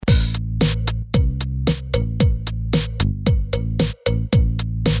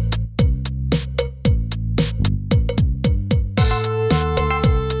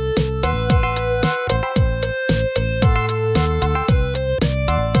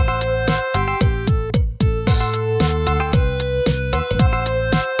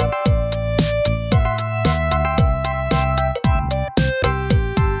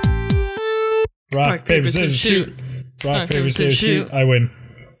paper, scissors, shoot. Rock, paper, scissors, shoot. I win.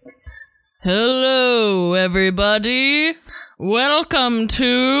 Hello, everybody. Welcome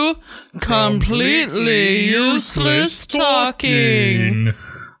to Completely Useless Talking.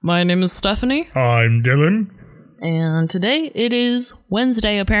 My name is Stephanie. I'm Dylan. And today it is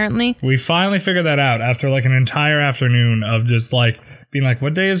Wednesday, apparently. We finally figured that out after like an entire afternoon of just like being like,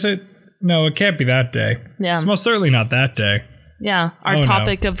 what day is it? No, it can't be that day. Yeah. It's most certainly not that day. Yeah. Our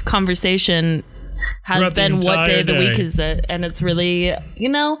topic of conversation has been what day of the week is it? And it's really,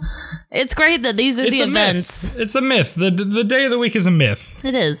 it's great that these are the events. It's a myth. The day of the week is a myth.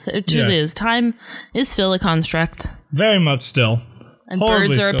 It is. It truly is. Time is still a construct. Very much still. And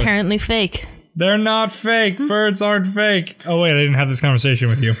birds are apparently fake. They're not fake. Birds aren't fake. Oh, wait, I didn't have this conversation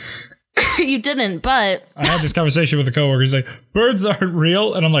with you. You didn't, but... I had this conversation with a coworker. He's like, birds aren't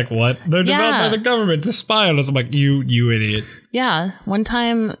real? And I'm like, what? They're developed by the government to spy on us. I'm like, you idiot. Yeah. One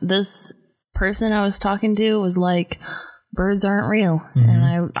time, this person I was talking to was like, birds aren't real. Mm-hmm.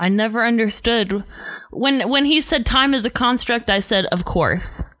 And I never understood. When he said time is a construct, I said, of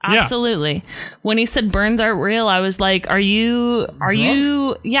course. Absolutely. Yeah. When he said birds aren't real, I was like, are you...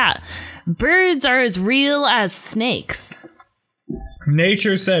 Yeah. Birds are as real as snakes.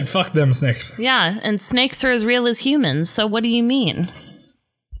 Nature said, fuck them snakes. Yeah, and snakes are as real as humans, so what do you mean?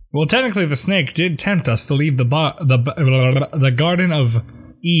 Well, technically the snake did tempt us to leave the Garden of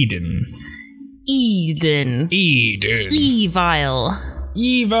Eden. Eden.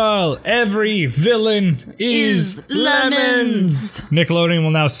 Evil. Every villain is lemons. Nickelodeon will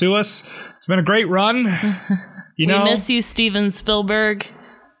now sue us. It's been a great run. We miss you, Steven Spielberg.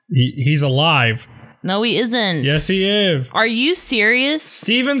 He's alive. No, he isn't. Yes, he is. Are you serious?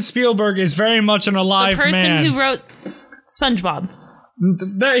 Steven Spielberg is very much an alive man. The person who wrote SpongeBob.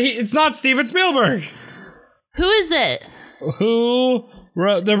 It's not Steven Spielberg. Who is it? Who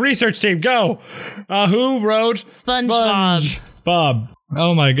wrote... The research team, go. Who wrote SpongeBob?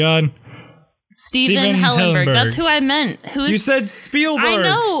 Oh, my God. Steven Hillenburg. That's who I meant. Who is... You said Spielberg. I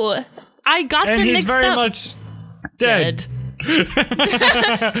know. I got them mixed up. And he's very much dead.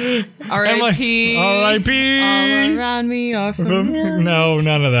 R.I.P. R.I.P. All around me are familiar. No,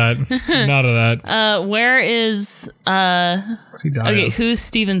 none of that. None of that. Where is who's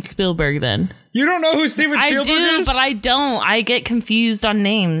Steven Spielberg then? You don't know who Steven Spielberg is? But I don't. I get confused on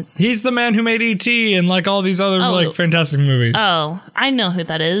names. He's the man who made E.T. and like all these other fantastic movies. Oh, I know who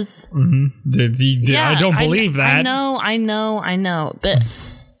that is. Mm-hmm. I don't believe that. I know. But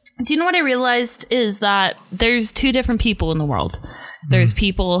do you know what I realized is that there's two different people in the world. There's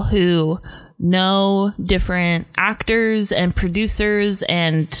people who know different actors and producers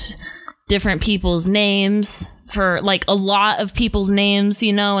and different people's names for like a lot of people's names,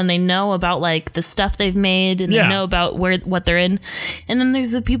 and they know about like the stuff they've made and they know about what they're in. And then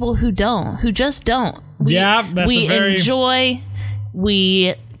there's the people who just don't. We enjoy,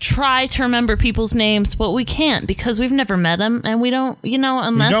 we try to remember people's names, but we can't because we've never met them and we don't,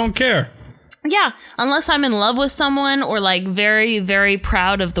 unless... We don't care. Yeah, unless I'm in love with someone or like very, very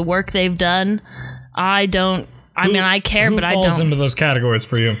proud of the work they've done, I don't... I care, but I don't. Who falls into those categories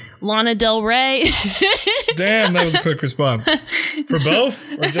for you? Lana Del Rey. Damn, that was a quick response. For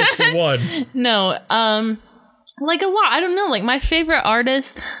both or just for one? No, like a lot. I don't know. Like my favorite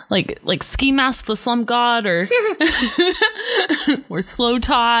artist, like Ski Mask the Slump God, or or Slow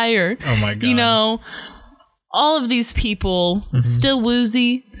Tie, or oh my God, all of these people still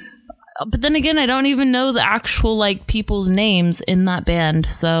woozy. But then again, I don't even know the actual like people's names in that band,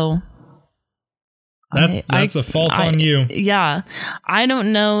 so. That's a fault on you. Yeah. I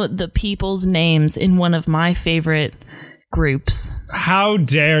don't know the people's names in one of my favorite groups. How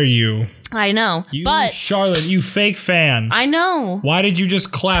dare you? I know. But Charlotte, you fake fan. I know. Why did you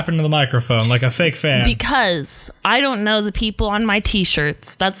just clap into the microphone like a fake fan? Because I don't know the people on my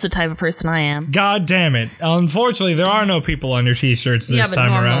t-shirts. That's the type of person I am. God damn it. Unfortunately, there are no people on your t-shirts this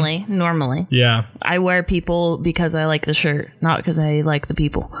time around. Normally. Yeah. I wear people because I like the shirt, not because I like the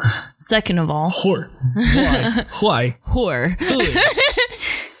people. Second of all. Whore. Why? Whore.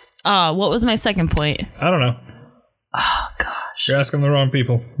 What was my second point? I don't know. Oh, gosh. You're asking the wrong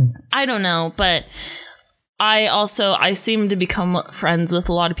people. I don't know, but I seem to become friends with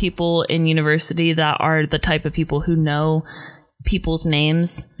a lot of people in university that are the type of people who know people's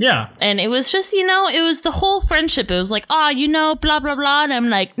names. Yeah. And it was just, it was the whole friendship. It was like, blah, blah, blah. And I'm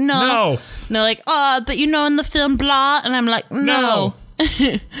like, no. No. And they're like, but in the film, blah. And I'm like, no.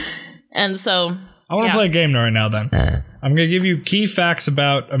 And so... I want to play a game right now, then. I'm going to give you key facts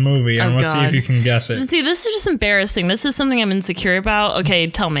about a movie, and I want to see if you can guess it. See, this is just embarrassing. This is something I'm insecure about. Okay,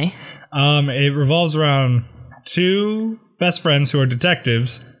 tell me. It revolves around two best friends who are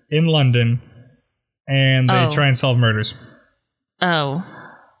detectives in London, and they try and solve murders. Oh.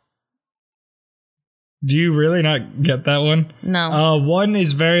 Do you really not get that one? No. One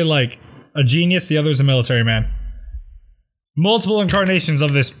is very like a genius, the other is a military man. Multiple incarnations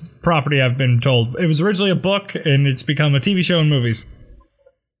of this property, I've been told. It was originally a book, and it's become a TV show and movies.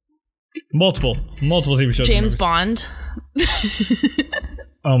 Multiple TV shows. James Bond.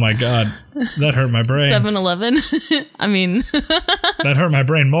 Oh my god. That hurt my brain. 7-Eleven. I mean... That hurt my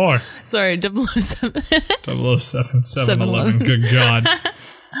brain more. Sorry, 007. 007, 7-Eleven. Good god.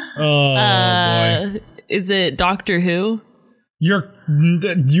 Oh, boy. Is it Doctor Who? You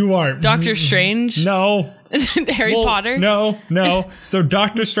are. Doctor Strange? No. Harry Potter? No. So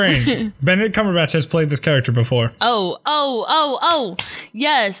Doctor Strange. Benedict Cumberbatch has played this character before. Oh.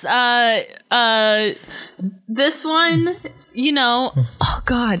 Yes. This one, oh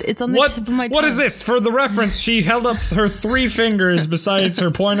god, it's on the tip of my tongue. What is this? For the reference, she held up her 3 fingers besides her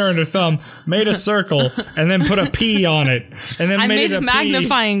pointer and her thumb, made a circle, and then put a P on it. And then I made a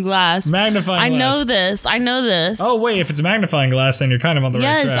magnifying glass. Magnifying glass. I know this. Oh, wait, if it's a magnifying glass, then you're kind of on the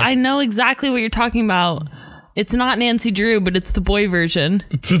right track. Yes, I know exactly what you're talking about. It's not Nancy Drew, but it's the boy version.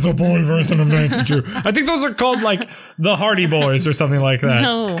 It's the boy version of Nancy Drew. I think those are called, like, the Hardy Boys or something like that.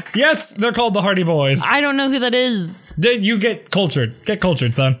 No. Yes, they're called the Hardy Boys. I don't know who that is. Then you get cultured. Get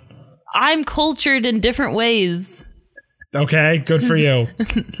cultured, son. I'm cultured in different ways. Okay, good for you.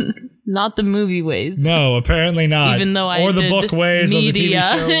 Not the movie ways. No, apparently not. Even though I or the did book ways or the TV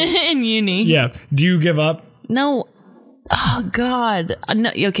show. in uni. Yeah. Do you give up? No. Oh, God.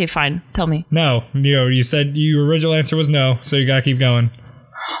 No. Okay, fine. Tell me. No. You said your original answer was no, so you gotta keep going.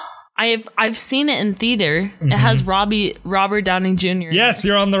 I've seen it in theater. Mm-hmm. It has Robert Downey Jr. Yes,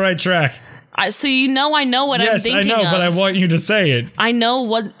 you're on the right track. So I know what I'm thinking of. Yes, I know, but I want you to say it. I know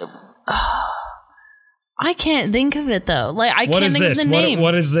what... I can't think of it, though. Like, I can't think of the name.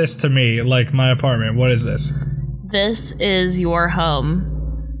 What is this to me? Like, my apartment. What is this? This is your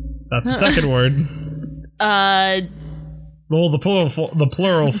home. That's the second word. Well, the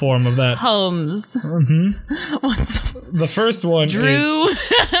plural form of that. Homes. Mm-hmm. What's the first one Drew.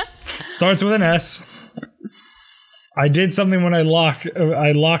 Starts with an S. I did something when I locked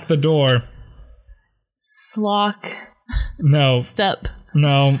the door. Slock. No. Step.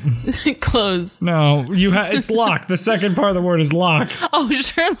 No. Close. No. It's lock. The second part of the word is lock. Oh,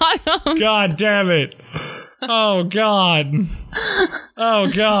 Sherlock Holmes. God damn it. Oh, God.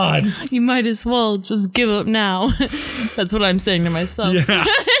 Oh, God. You might as well just give up now. That's what I'm saying to myself. Yeah.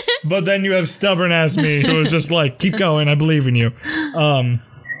 But then you have stubborn-ass me who is just like, keep going, I believe in you.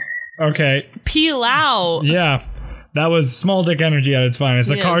 Okay. Peel out. Yeah. That was small dick energy at its finest.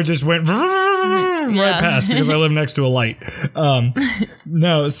 The car just went right past because I live next to a light.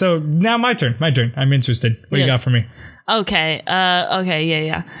 No, so now my turn. I'm interested. What you got for me? Okay.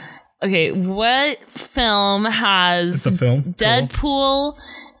 Yeah. Okay, what film has it's a film. Deadpool cool.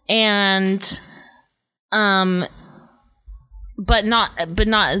 And but not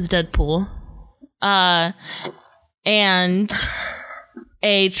as Deadpool. And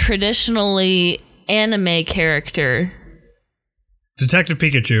a traditionally anime character. Detective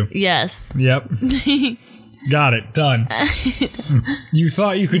Pikachu. Yes. Yep. Got it. Done. You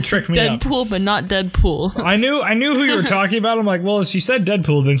thought you could trick me Deadpool, but not Deadpool. I knew who you were talking about. I'm like, well, if she said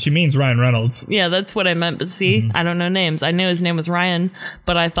Deadpool, then she means Ryan Reynolds. Yeah, that's what I meant. But see, I don't know names. I knew his name was Ryan,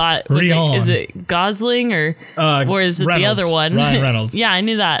 but I thought, is it Gosling or is it Reynolds. the other one? Ryan Reynolds. Yeah, I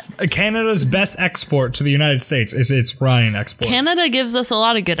knew that. Canada's best export to the United States is its Ryan export. Canada gives us a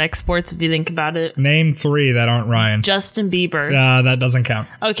lot of good exports if you think about it. Name 3 that aren't Ryan. Justin Bieber. That doesn't count.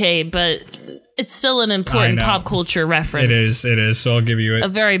 Okay, but it's still an important pop culture reference. It is, so I'll give you it. A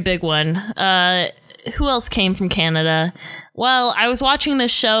very big one. Who else came from Canada? Well, I was watching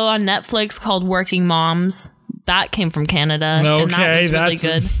this show on Netflix called Working Moms. That came from Canada. Okay, and that was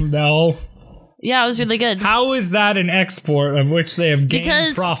really good. No. Yeah, it was really good. How is that an export of which they have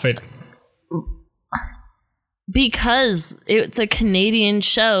gained profit? Because it's a Canadian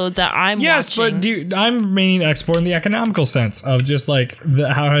show that I'm watching. Yes, but I'm meaning export in the economical sense of just like,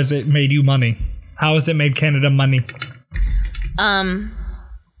 how has it made you money? How has it made Canada money?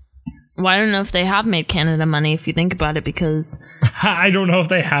 Well, I don't know if they have made Canada money if you think about it, because... I don't know if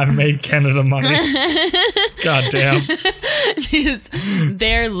they have made Canada money. God damn. Because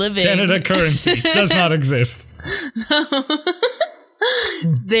they're living... Canada currency does not exist.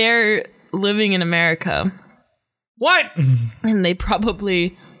 They're living in America. What? And they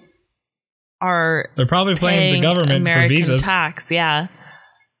probably are... They're probably paying the government American for visas. Tax, yeah.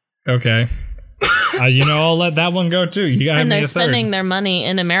 Okay. I'll let that one go too. You gotta and need they're a third. spending their money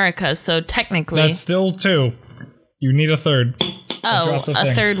in America, so technically... That's still 2. You need a third. Oh,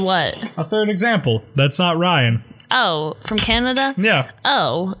 a third what? A third example. That's not Ryan. Oh, from Canada? Yeah.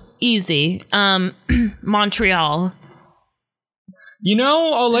 Oh, easy. Montreal. You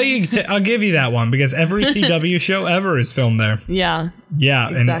know, I'll give you that one because every CW show ever is filmed there. Yeah. Yeah,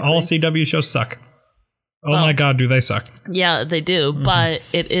 exactly. And all CW shows suck. Oh my God, do they suck? Yeah, they do, but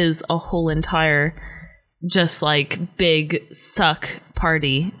it is a whole entire just like big suck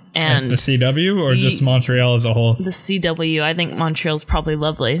party. And the CW or just Montreal as a whole? The CW. I think Montreal's probably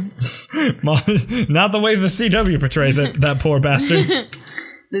lovely. Not the way the CW portrays it, that poor bastard.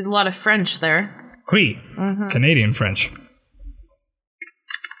 There's a lot of French there. Oui. Canadian French.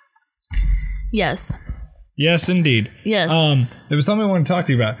 Yes. Yes, indeed. Yes. There was something I want to talk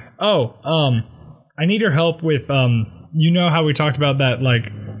to you about. I need your help with, you know how we talked about that, like,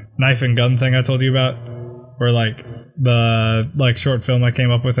 knife and gun thing I told you about? Or, like, the, like, short film I came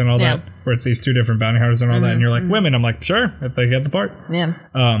up with and all that? Where it's these two different bounty hunters and all that, and you're like, women. I'm like, sure, if they get the part. Yeah.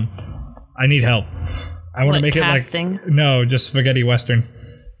 I need help. I want to make casting? it like... No, just spaghetti western.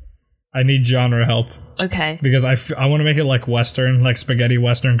 I need genre help. Okay. Because I want to make it like western, like spaghetti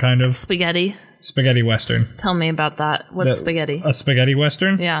western kind of. Spaghetti western. Tell me about that. What's spaghetti? A spaghetti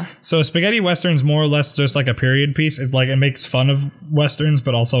western? Yeah. So a spaghetti western's more or less just like a period piece. It's like it makes fun of westerns,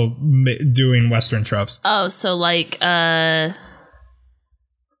 but also doing western tropes. Oh, so like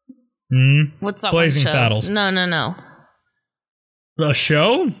what's that? Blazing one show? Saddles. No. A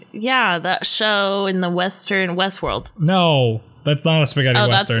show? Yeah, that show in the Westworld. No, that's not a spaghetti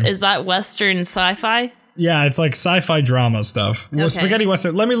western. Is that Western sci-fi? Yeah, it's like sci-fi drama stuff. Well, spaghetti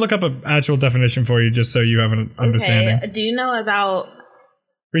western. Let me look up an actual definition for you, just so you have an understanding. Okay. Do you know about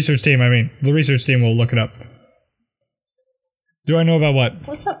the research team will look it up. Do I know about what?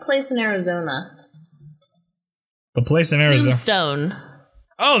 What's that place in Arizona? The place in Arizona. Tombstone.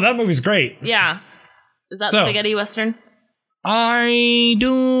 Oh, that movie's great. Yeah. Is that spaghetti western? I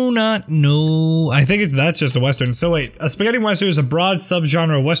do not know. I think that's just a western. So wait, a spaghetti western is a broad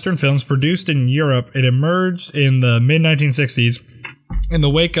subgenre of western films produced in Europe. It emerged in the mid-1960s in the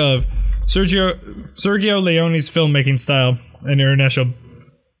wake of Sergio Leone's filmmaking style and international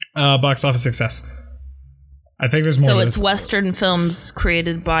box office success. I think there's more. So it's western films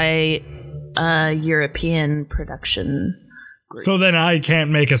created by European production groups. So then I can't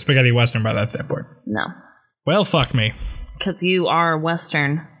make a spaghetti western by that standpoint. No. Well, fuck me. Because you are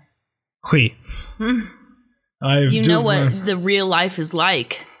Western. Oui. You know what the real life is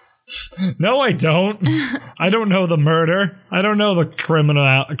like. No, I don't. I don't know the murder. I don't know the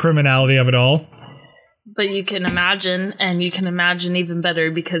criminality of it all. But you can imagine, and you can imagine even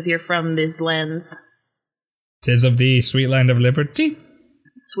better because you're from these lands. 'Tis of the sweet land of liberty.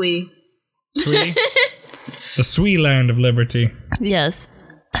 Sweet. The sweet land of liberty. Yes.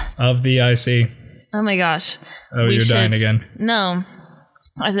 Of the IC. Oh my gosh. Oh, you're dying again. No.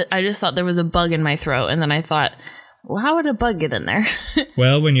 I just thought there was a bug in my throat, and then I thought, well, how would a bug get in there?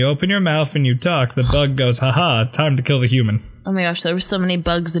 Well, when you open your mouth and you talk, the bug goes, haha, time to kill the human. Oh my gosh, there were so many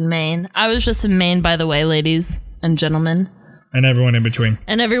bugs in Maine. I was just in Maine, by the way, ladies and gentlemen. And everyone in between.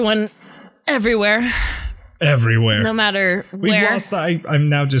 And everyone everywhere. Everywhere. No matter where. I'm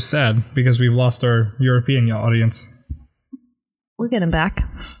now just sad because we've lost our European audience. We'll get him back.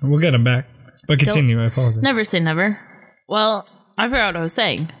 But continue, I apologize. Never say never. Well, I forgot what I was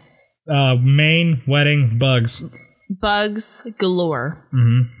saying. Maine, wedding, bugs. Bugs galore.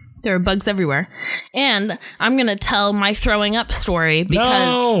 Mm-hmm. There are bugs everywhere. And I'm going to tell my throwing up story because...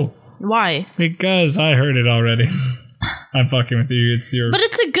 No! Why? Because I heard it already. I'm fucking with you. It's your... But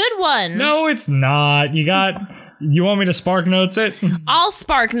it's a good one. No, it's not. You want me to Spark Notes it? I'll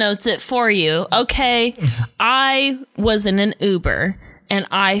Spark Notes it for you. Okay. I was in an Uber and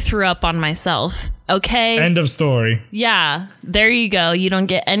I threw up on myself. Okay. End of story. Yeah. There you go. You don't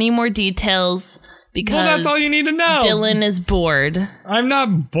get any more details because that's all you need to know. Dylan is bored. I'm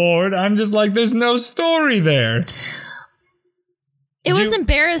not bored. I'm just like, there's no story there. It was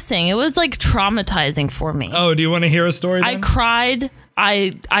embarrassing. It was like traumatizing for me. Oh, do you want to hear a story then? I cried.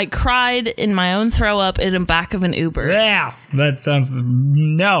 I cried in my own throw up in the back of an Uber. Yeah, that sounds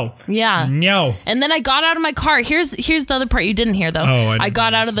no. Yeah, no. And then I got out of my car. Here's the other part you didn't hear though. Oh, I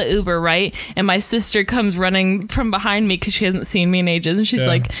got out of the Uber, right, and my sister comes running from behind me because she hasn't seen me in ages, and she's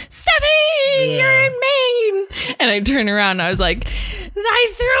like, "Steffi, you're in Maine." And I turn around, and I was like,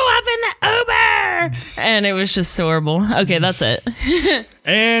 "I threw up in the Uber," and it was just so horrible. Okay, that's it.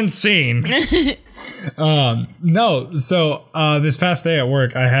 And scene. No, so this past day at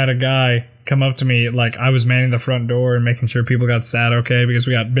work, I had a guy come up to me, like I was manning the front door and making sure people got sat okay because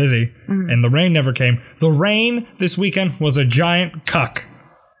we got busy, and the rain never came. The rain this weekend was a giant cuck.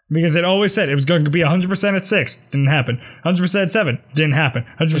 Because it always said it was going to be 100% at 6. Didn't happen. 100% at 7. Didn't happen.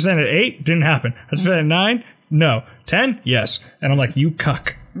 100% at 8. Didn't happen. 100% at 9. No. 10? Yes. And I'm like, you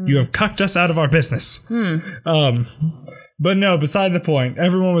cuck. You have cucked us out of our business. But no, beside the point.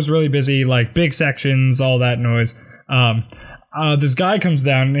 Everyone was really busy, like big sections, all that noise. This guy comes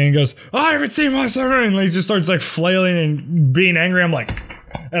down and he goes, I haven't seen my server. And he just starts like flailing and being angry. I'm like,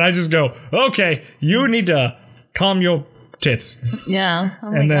 and I just go, okay, you need to calm your tits. Yeah.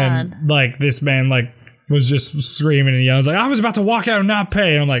 Oh my and then God. like this man like was just screaming and yelling. I was like, I was about to walk out and not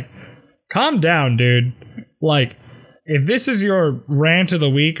pay. And I'm like, calm down, dude. Like, if this is your rant of the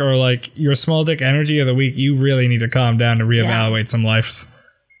week or like your small dick energy of the week, you really need to calm down to reevaluate some lives.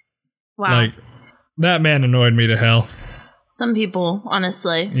 Wow. Like, that man annoyed me to hell. Some people,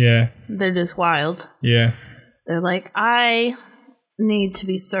 honestly, Yeah. they're just wild. Yeah. They're like, I need to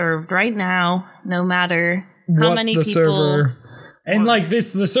be served right now, no matter how many the people. Server. And like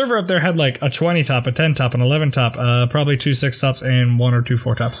this, the server up there had like a 20 top, a 10 top, an 11 top, probably 2 6 tops, and 1 or 2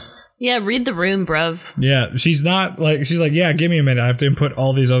 4 tops. Yeah, read the room, bruv. Yeah, she's like, yeah, give me a minute. I have to input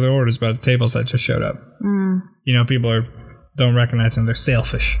all these other orders about the tables that just showed up. You know, people don't recognize them. They're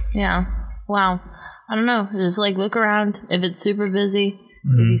sailfish. Yeah. Wow. I don't know. Just like look around. If it's super busy,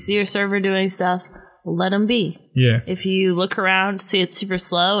 if you see your server doing stuff, let them be. Yeah. If you look around, see it's super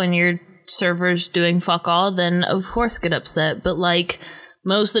slow and your server's doing fuck all, then of course get upset. But like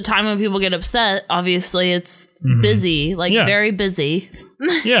most of the time when people get upset, obviously it's busy, like very busy.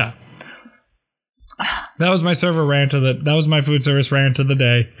 Yeah. That was my server rant of that was my food service rant of the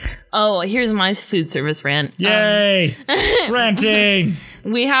day. Oh, here's my food service rant. Yay! Ranting!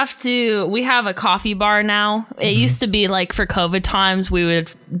 We have a coffee bar now. It used to be like for COVID times, we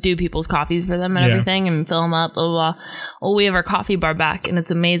would do people's coffees for them and everything and fill them up, blah, blah, blah. Well, we have our coffee bar back and it's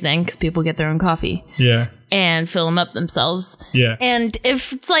amazing because people get their own coffee. Yeah. And fill them up themselves. Yeah. And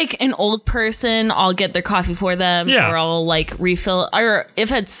if it's like an old person, I'll get their coffee for them. Yeah. Or I'll like refill. Or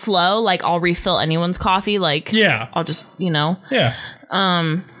if it's slow, like I'll refill anyone's coffee. Like, yeah. I'll just, you know. Yeah.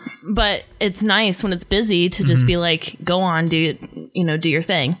 But it's nice when it's busy to just be like, go on, do your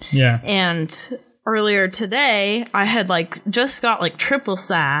thing. Yeah. And earlier today, I had like just got like triple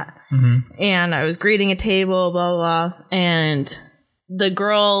sat. And I was greeting a table, blah, blah, blah. And the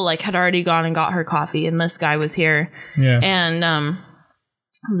girl like had already gone and got her coffee and this guy was here. Yeah. And I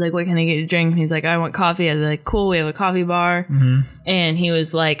was like, what can I get you to drink? And he's like, I want coffee. I was like, cool, we have a coffee bar. And he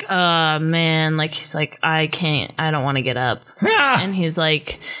was like, man, like he's like, I don't want to get up. And he's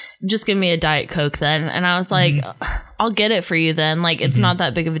like, just give me a Diet Coke then. And I was like, I'll get it for you then. Like, it's not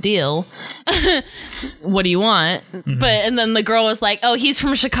that big of a deal. What do you want? And then the girl was like, oh, he's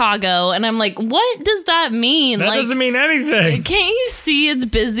from Chicago. And I'm like, what does that mean? That like, doesn't mean anything. Can't you see it's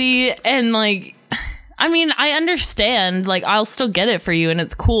busy? And like, I mean, I understand. Like, I'll still get it for you and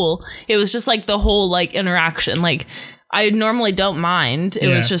it's cool. It was just like the whole like interaction. Like, I normally don't mind.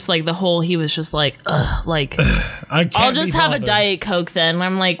 It was just like the whole, he was just like, ugh, like, I'll just have a Diet Coke then. And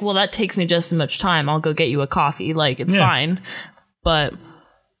I'm like, well, that takes me just as much time. I'll go get you a coffee. Like, it's fine. But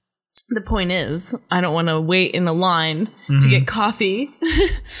the point is, I don't want to wait in a line to get coffee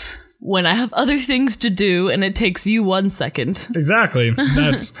when I have other things to do and it takes you 1 second. Exactly.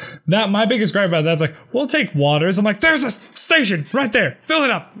 That's my biggest gripe about that's like, we'll take waters. I'm like, there's a station right there. Fill it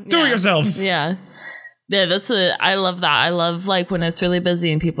up. Do it yourselves. Yeah. Yeah, I love that. I love like when it's really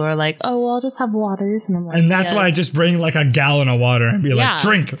busy and people are like, "Oh, well, I'll just have waters," and I'm like, and that's why I just bring like a gallon of water and be like,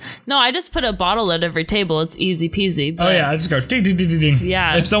 "Drink." No, I just put a bottle at every table. It's easy peasy. But I just go ding ding ding ding ding.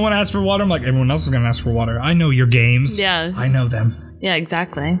 Yeah. If someone asks for water, I'm like, everyone else is gonna ask for water. I know your games. Yeah. I know them. Yeah,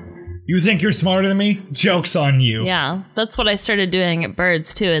 exactly. You think you're smarter than me? Joke's on you. Yeah, that's what I started doing at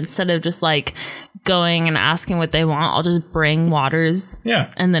Birds too. Instead of just like going and asking what they want, I'll just bring waters.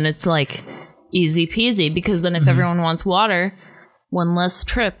 Yeah. And then it's like easy peasy because then if everyone wants water, one less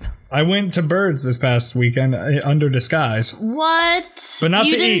trip. I went to Birds this past weekend under disguise. What? But not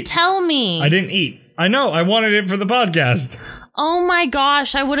you to didn't eat. tell me. I didn't eat. I know. I wanted it for the podcast. Oh my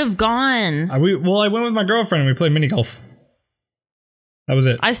gosh, I would have gone. I went with my girlfriend and we played mini golf. That was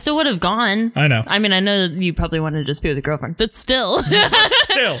it. I still would have gone. I know. I mean, I know that you probably wanted to just be with a girlfriend, but still.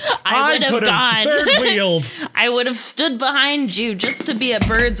 Still, I would have gone. Third wheeled. I would have stood behind you just to be at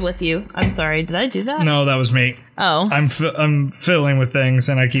Birds with you. I'm sorry, did I do that? No, that was me. Oh. I'm fiddling with things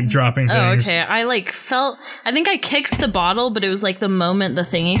and I keep dropping things. Oh, okay. I think I kicked the bottle, but it was like the moment the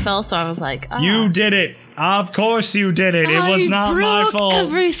thingy fell, so I was like, ah. You did it. Of course you did it. It was not my fault.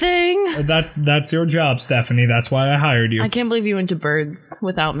 Everything. That's your job, Stephanie. That's why I hired you. I can't believe you went to Birds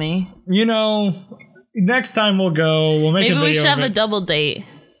without me. You know, next time we'll go. We'll make a video. Maybe we should have of a it. double date.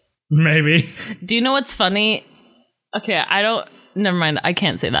 Maybe. Do you know what's funny? Okay, never mind. I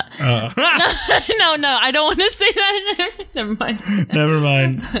can't say that. No, I don't want to say that. Never mind. Never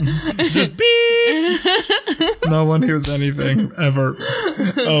mind. Just beep. No one hears anything ever.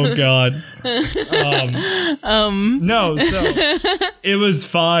 Oh God. No, so it was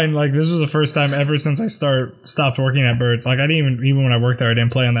fine. Like, this was the first time ever since I stopped working at Birds. Like, I didn't even when I worked there, I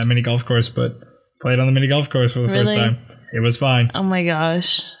didn't play on that mini golf course, but played on the mini golf course for the first time. It was fine. Oh my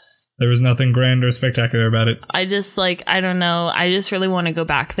gosh. There was nothing grand or spectacular about it. I just I don't know. I just really want to go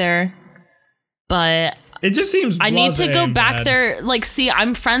back there. But it just seems I need to go back there. Like, see,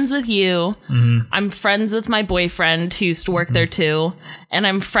 I'm friends with you. Mm-hmm. I'm friends with my boyfriend who used to work there too. And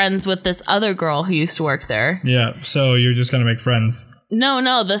I'm friends with this other girl who used to work there. Yeah, so you're just going to make friends.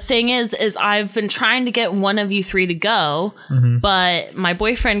 No. The thing is I've been trying to get one of you three to go, but my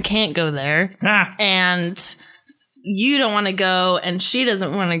boyfriend can't go there. And you don't want to go, and she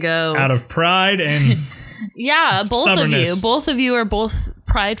doesn't want to go. Out of pride and yeah, both of you. Both of you are both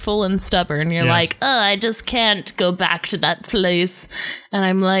prideful and stubborn. You're like, oh, I just can't go back to that place. And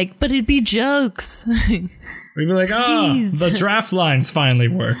I'm like, but it'd be jokes. We'd be like, the draft lines finally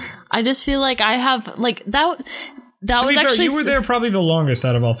work. I just feel like I have, like, that was actually... you were there probably the longest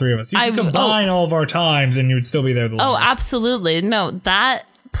out of all three of us. You could combine all of our times, and you would still be there the longest. Oh, absolutely. No, that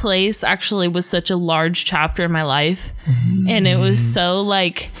place actually was such a large chapter in my life, and it was so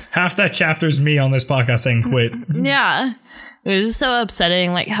like half that chapter is me on this podcast saying quit. Yeah, it was so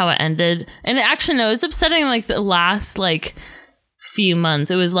upsetting, like how it ended. And it was upsetting like the last like few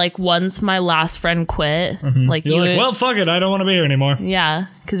months. It was like once my last friend quit, like you're like, well, fuck it, I don't want to be here anymore. Yeah,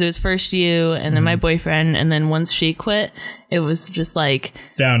 because it was first you and then my boyfriend, and then once she quit, it was just like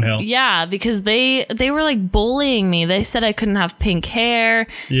downhill. Yeah, because they were like bullying me. They said I couldn't have pink hair.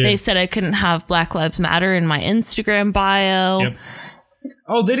 Yeah. They said I couldn't have Black Lives Matter in my Instagram bio. Yep.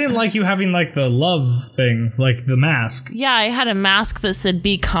 Oh, they didn't like you having like the love thing, like the mask. Yeah, I had a mask that said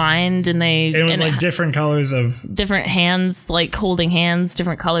 "Be kind," and it was like different colors of different hands, like holding hands,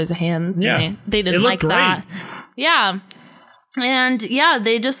 different colors of hands. Yeah, they didn't like that. Yeah, and yeah,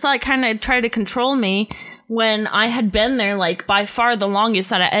 they just like kind of tried to control me. When I had been there, like, by far the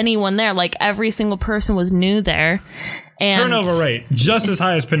longest out of anyone there, like, every single person was new there. And turnover rate, just as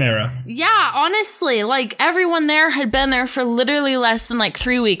high as Panera. Yeah, honestly, like, everyone there had been there for literally less than, like,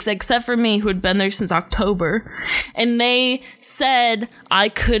 3 weeks, except for me, who had been there since October. And they said I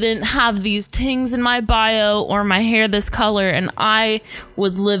couldn't have these things in my bio or my hair this color, and I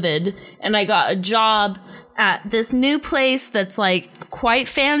was livid. And I got a job at this new place that's, like, quite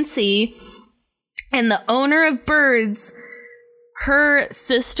fancy. And the owner of Birds, her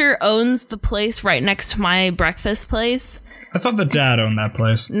sister owns the place right next to my breakfast place. I thought the dad owned that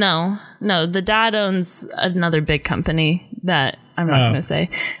place. No, the dad owns another big company that I'm not going to say.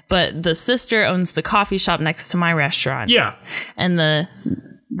 But the sister owns the coffee shop next to my restaurant. Yeah. And the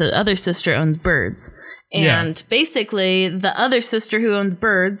other sister owns Birds. And basically, the other sister who owns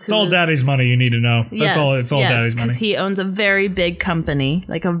Birds... It's all daddy's money, you need to know. It's all daddy's money. Because he owns a very big company.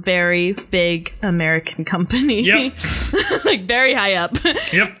 Like a very big American company. Yep. Like very high up.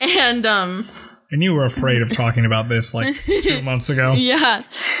 Yep. And you were afraid of talking about this like 2 months ago. Yeah.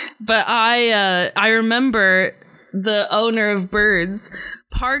 But I remember the owner of Birds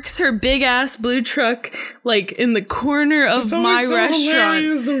parks her big ass blue truck like in the corner of my restaurant.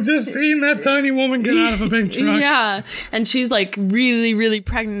 Hilarious of just seeing that tiny woman get out of a big truck. Yeah, and she's like really, really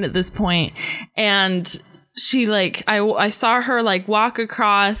pregnant at this point, and she like I saw her like walk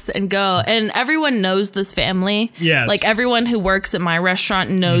across and go, and everyone knows this family. Yes, like everyone who works at my restaurant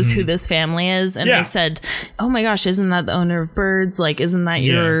knows who this family is, and they said, "Oh my gosh, isn't that the owner of Birds? Like, isn't that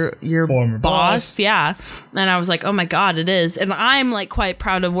your former boss?" Yeah, and I was like, "Oh my god, it is," and I'm like quite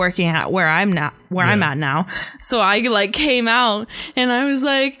proud of working at where I'm at now. So I like came out and I was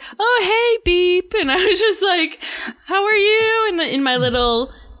like, "Oh hey, beep," and I was just like, "How are you?" And in my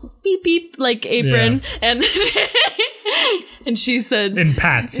little beep beep like apron, and and she said, in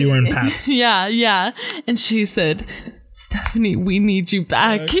Pats, you were in Pats. Yeah, and she said, "Stephanie, we need you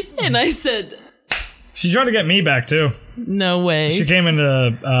back." And I said, she tried to get me back too. No way. She came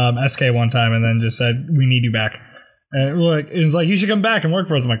into SK one time and then just said, "We need you back." And it was like, "You should come back and work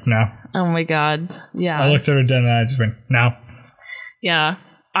for us." I'm like, "No." Oh my god. Yeah. I looked at her dead and I just went, "No." Yeah.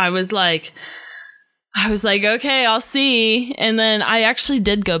 I was like, okay, I'll see. And then I actually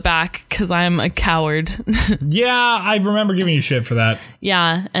did go back because I'm a coward. Yeah, I remember giving you shit for that.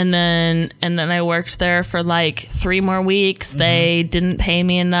 Yeah, and then I worked there for like 3 more weeks. They didn't pay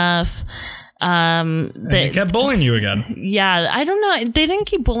me enough. They kept bullying you again. Yeah, I don't know. They didn't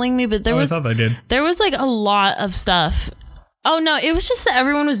keep bullying me, but I thought they did. There was like a lot of stuff. Oh no, it was just that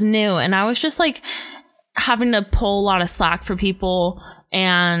everyone was new, and I was just like, having to pull a lot of slack for people,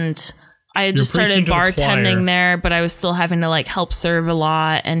 and I had just preaching started to the choir. bartending there, but I was still having to like help serve a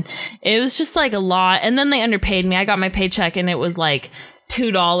lot, and it was just like a lot. And then they underpaid me. I got my paycheck and it was like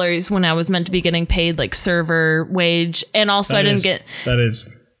 $2 when I was meant to be getting paid like server wage, and also I didn't get that is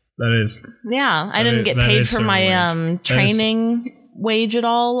I didn't get paid for my training wage at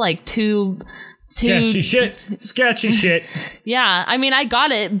all, like sketchy shit. Yeah, I mean, I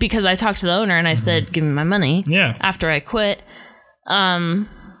got it because I talked to the owner and I said, give me my money. Yeah. After I quit.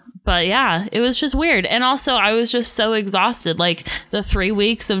 But yeah, it was just weird. And also, I was just so exhausted. Like, the 3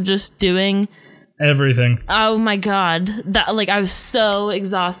 weeks of just doing everything. Oh my God. That, like, I was so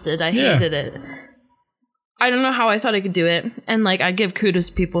exhausted. I hated it. I don't know how I thought I could do it. And, like, I give kudos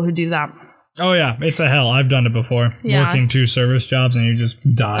to people who do that. Oh, yeah. It's a hell. I've done it before. Yeah. Working 2 service jobs and you just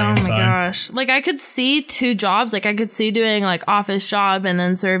die inside. Oh, my gosh. Like, I could see 2 jobs. Like, I could see doing, like, office job and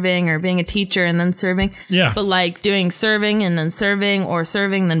then serving, or being a teacher and then serving. Yeah. But, like, doing serving and then serving, or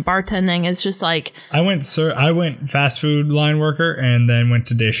serving then bartending, it's just, like... I went fast food line worker and then went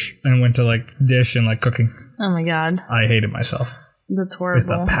to dish. And went to, like, dish and, like, cooking. Oh, my God. I hated myself. That's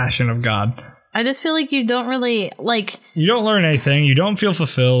horrible. With the passion of God. I just feel like you don't really, like... You don't learn anything. You don't feel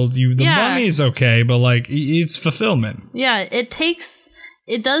fulfilled. The money is okay, but, like, it's fulfillment. Yeah, it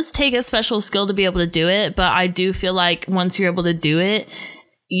does take a special skill to be able to do it, but I do feel like once you're able to do it,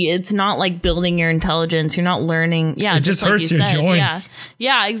 it's not like building your intelligence. You're not learning. Yeah, it just hurts your joints.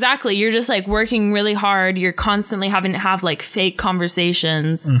 Yeah, exactly. You're just, like, working really hard. You're constantly having to have, like, fake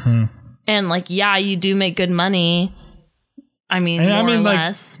conversations. Mm-hmm. And, like, yeah, you do make good money. I mean, more or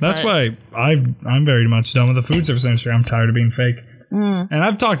less. That's why I'm very much done with the food service industry. I'm tired of being fake. And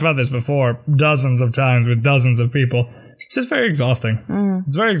I've talked about this before dozens of times with dozens of people. It's just very exhausting.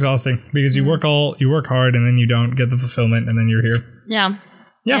 It's very exhausting because you work hard and then you don't get the fulfillment and then you're here.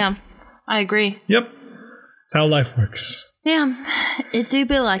 Yeah. I agree. Yep. That's how life works. Yeah. It do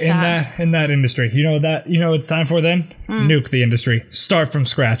be like that. In that industry. You know what it's time for then? Nuke the industry. Start from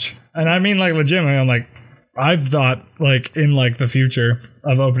scratch. And I mean, like, legitimately, I'm like, I've thought, like, in, like, the future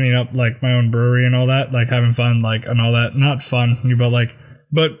of opening up, like, my own brewery and all that, like, having fun, like, and all that. Not fun,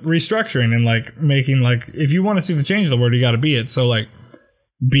 but restructuring and, like, making, like, if you want to see the change of the world, you got to be it. So, like,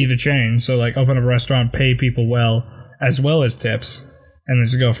 be the change. So, like, open up a restaurant, pay people well as tips, and then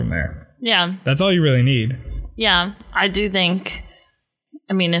just go from there. Yeah. That's all you really need. Yeah, I do think,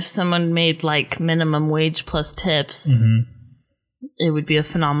 I mean, if someone made, like, minimum wage plus tips, it would be a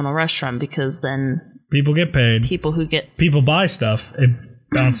phenomenal restaurant, because then... People get paid. People buy stuff. It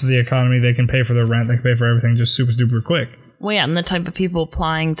bounces the economy. They can pay for their rent. They can pay for everything just super, super quick. Well, yeah, and the type of people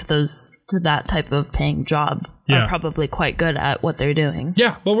applying to that type of paying job are probably quite good at what they're doing.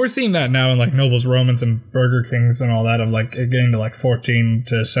 Yeah, well, we're seeing that now in, like, Nobles, Romans, and Burger Kings and all that, of, like, it getting to, like, $14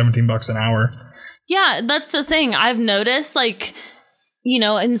 to $17 an hour. Yeah, that's the thing. I've noticed, like, you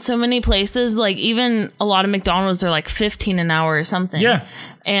know, in so many places, like, even a lot of McDonald's are, like, $15 an hour or something. Yeah.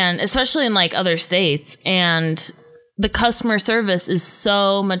 And especially in, like, other states. And the customer service is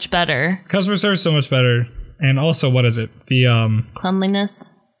so much better. Customer service is so much better. And also, what is it? The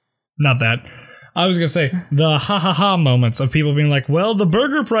cleanliness? Not that. I was going to say, the ha-ha-ha moments of people being like, well, the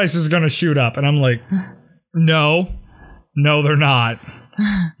burger price is going to shoot up. And I'm like, no, they're not.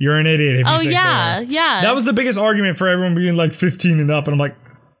 You're an idiot if you think yeah. That was the biggest argument for everyone being, like, 15 and up. And I'm like,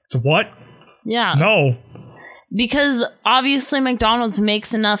 what? Yeah. No. Because obviously McDonald's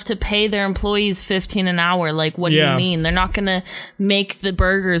makes enough to pay their employees $15 an hour. Like, what do you mean? They're not going to make the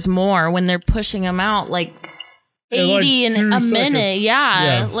burgers more when they're pushing them out like 80 in a minute.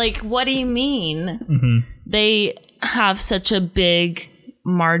 Yeah. Like, what do you mean? They have such a big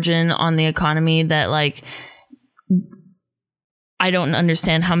margin on the economy that, like, I don't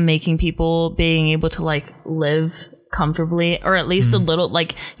understand how making people being able to, like, live comfortably, or at least a little,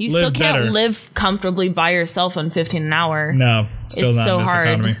 like, you live still can't better. Live comfortably by yourself on $15 an hour. No, still it's not so in this hard.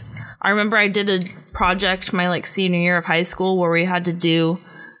 economy. I remember I did a project my, like, senior year of high school where we had to do,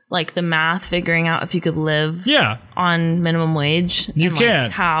 like, the math, figuring out if you could live on minimum wage. You and, can't.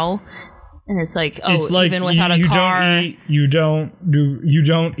 Like, how? And it's like, it's like even without a car. Don't eat, you don't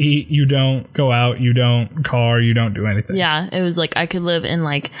eat, you don't go out, you don't car, you don't do anything. Yeah, it was like I could live in,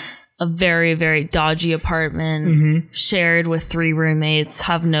 like, a very, very dodgy apartment, shared with 3 roommates,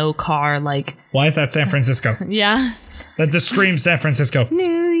 have no car, like... Why is that San Francisco? Yeah. That just screams San Francisco.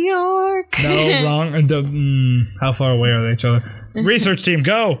 New York. No, wrong. How far away are they each other? Research team,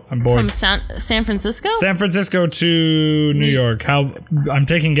 go. I'm bored. From San Francisco? San Francisco to New York. I'm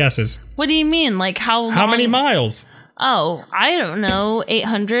taking guesses. What do you mean? Like, how long? How many miles? Oh, I don't know.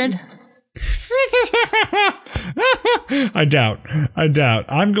 800? I doubt.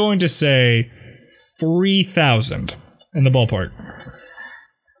 I'm going to say 3,000 in the ballpark.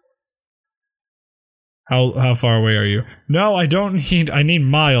 How far away are you? No, I need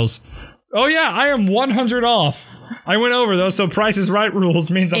miles. Oh yeah, I am 100 off. I went over though, so Price is Right rules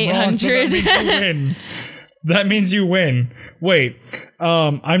means I'm wrong, so that means you win. That means you win. Wait,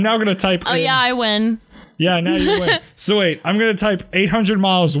 I'm now gonna type in... yeah, I win. Yeah, now you win. So wait, I'm gonna type 800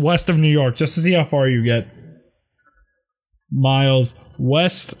 miles west of New York just to see how far you get. Miles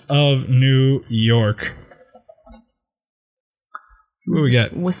west of New York. So what do we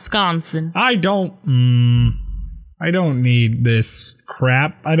get? Wisconsin. I don't need this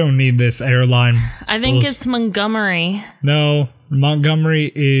crap. I don't need this airline. I think it's Montgomery. No,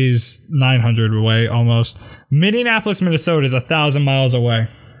 Montgomery is 900 away almost. Minneapolis, Minnesota is 1,000 miles away.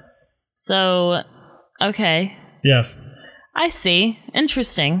 So, okay. Yes. I see.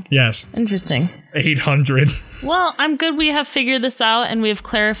 Interesting. Yes. Interesting. 800. Well, I'm good we have figured this out and we've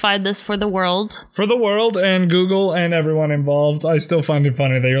clarified this for the world. For the world and Google and everyone involved. I still find it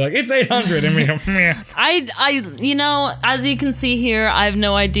funny that you're like, it's 800. And we go, meh. As you can see here, I have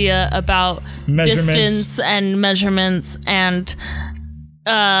no idea about distance and measurements and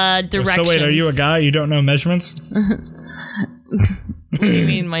directions. So wait, are you a guy? You don't know measurements? What do you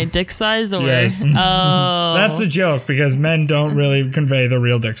mean, my dick size? Or yes. Oh, that's a joke because men don't really convey the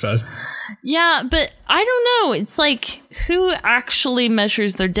real dick size. Yeah, but I don't know. It's like, who actually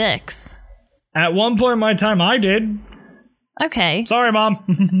measures their dicks? At one point in my time, I did. Okay. Sorry, Mom.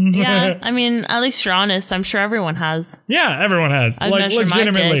 Yeah, I mean, at least you're honest. I'm sure everyone has. Yeah, everyone has. I'd measure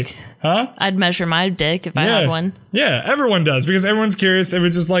legitimately. my dick. Huh? I'd measure my dick if I had one. Yeah, everyone does because everyone's curious. If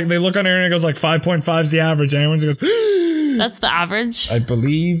it's just like they look on air and it goes like 5.5 is the average, and everyone goes, that's the average? I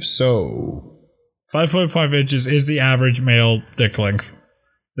believe so. 5.5 inches is the average male dick length.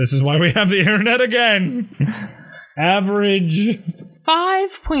 This is why we have the internet again. Average.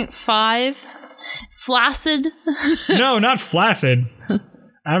 5.5? Flaccid? No, not flaccid.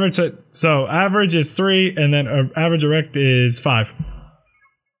 Average. So average is 3, and then average erect is 5.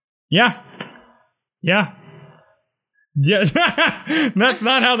 Yeah. Yeah. Yeah. That's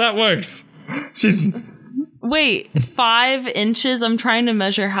not how that works. Wait, 5 inches? I'm trying to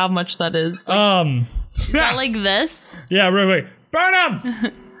measure how much that is. Is that like this? Yeah, wait. Burnham!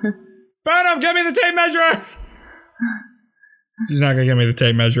 Burnham, give me the tape measure! She's not gonna give me the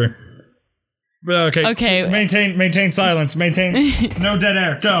tape measure. Okay. Maintain silence. Maintain no dead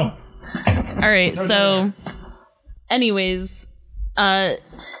air. Go. Alright, so anyways,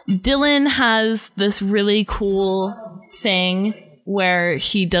 Dylan has this really cool thing where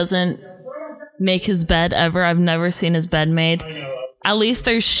he doesn't make his bed ever. I've never seen his bed made. At least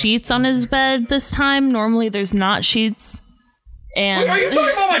there's sheets on his bed this time. Normally there's not sheets. And are you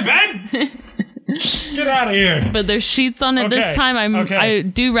talking about my bed? Get out of here. But there's sheets on it this time. I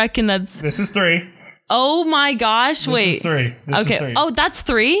do reckon that's... This is 3. Oh my gosh, wait. This is 3. This is 3. Oh, that's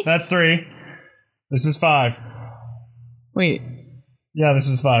 3? That's 3. This is 5. Wait. Yeah, this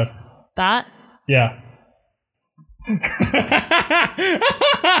is 5. That? Yeah.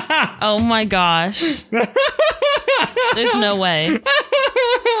 Oh my gosh. There's no way.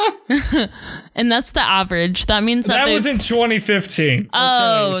 And that's the average. That means that was in 2015.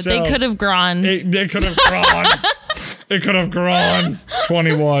 Oh, okay, so they could have grown. It could have grown. It could have grown.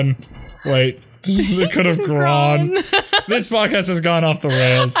 21. Wait. It could have grown. This podcast has gone off the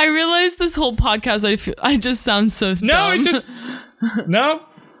rails. I realized this whole podcast, I just sound so dumb. No, it just... Nope.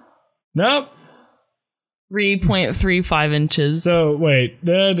 3.35 inches. So, wait.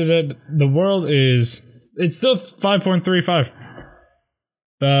 The world is... It's still 5.35.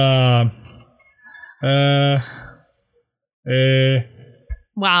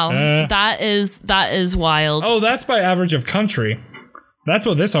 Wow. That is wild. Oh, that's by average of country. That's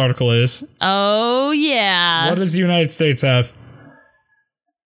what this article is. Oh, yeah. What does the United States have?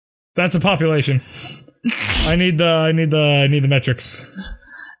 That's a population. I need the metrics.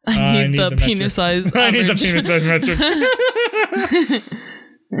 I need the penis size. I need the penis size metrics.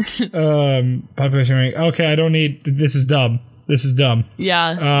 Population rank. Okay, I don't need. This is dumb.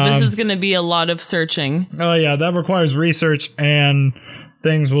 Yeah, this is gonna be a lot of searching. Oh yeah, that requires research and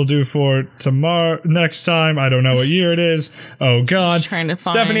things we'll do for next time. I don't know what year it is. Oh God, trying to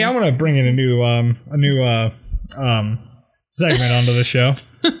find. Stephanie, I want to bring in a new segment onto the show.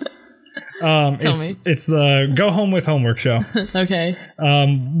 It's the Go Home with Homework show. Okay.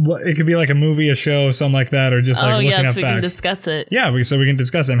 It could be like a movie, a show, something like that, or just like looking up facts. We can discuss it. Yeah, so we can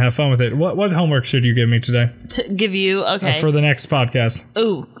discuss it and have fun with it. What homework should you give me today? To give you, okay. For the next podcast.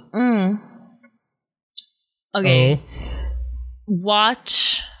 Ooh. Okay.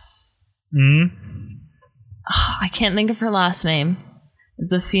 Watch. I can't think of her last name.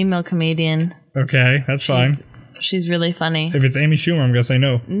 It's a female comedian. Okay, that's fine. She's really funny. If it's Amy Schumer, I'm gonna say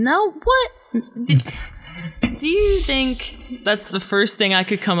no. No, what? Do you think that's the first thing I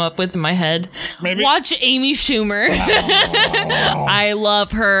could come up with in my head? Maybe. Watch Amy Schumer. I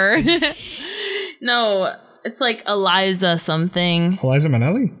love her. No, it's like Eliza something Eliza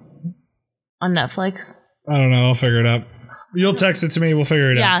Minnelli? on Netflix. I don't know. I'll figure it out. You'll text it to me. We'll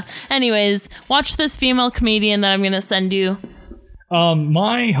figure it out. Yeah. Anyways, watch this female comedian that I'm going to send you.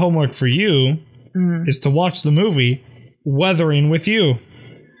 My homework for you is to watch the movie Weathering with You.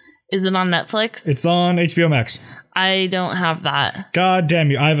 Is it on Netflix? It's on HBO Max. I don't have that. God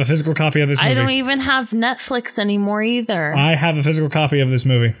damn you. I have a physical copy of this movie. I don't even have Netflix anymore either. I have a physical copy of this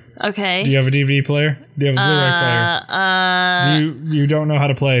movie. Okay. Do you have a DVD player? Do you have a Blu-ray player? You don't know how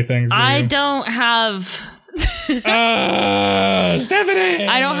to play things, do you? I don't have... Stephanie!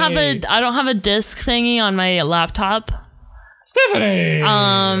 I don't have a disc thingy on my laptop. Stephanie!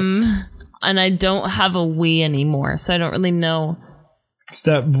 And I don't have a Wii anymore, so I don't really know.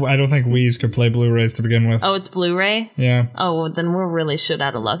 I don't think Wii's could play Blu-rays to begin with. Oh, it's Blu-ray? Yeah. Oh, well, then we're really shit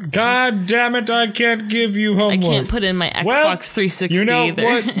out of luck. God damn it, I can't give you homework. I can't put in my Xbox 360 either.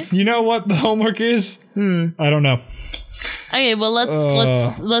 What, you know what the homework is? I don't know. Okay, well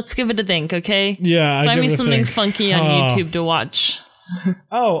let's give it a think, okay? Yeah, Find me something funky on YouTube to watch.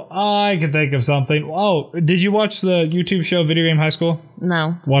 Oh, I can think of something. Oh, did you watch the YouTube show Video Game High School?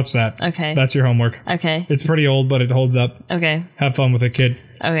 No. Watch that. Okay. That's your homework. Okay. It's pretty old, but it holds up. Okay. Have fun with it, kid.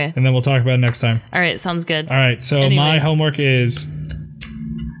 Okay. And then we'll talk about it next time. All right, sounds good. All right, so my homework is...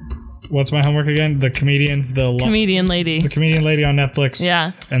 What's my homework again? The comedian lady. The comedian lady on Netflix.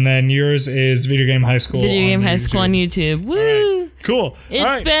 Yeah. And then yours is Video Game High School. Video Game High School on YouTube. Woo! Right. Cool.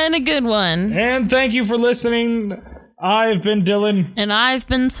 It's been a good one. And thank you for listening. I've been Dylan. And I've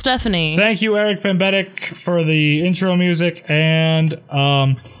been Stephanie. Thank you, Eric Pembetic, for the intro music. And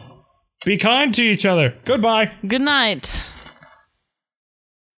be kind to each other. Goodbye. Good night.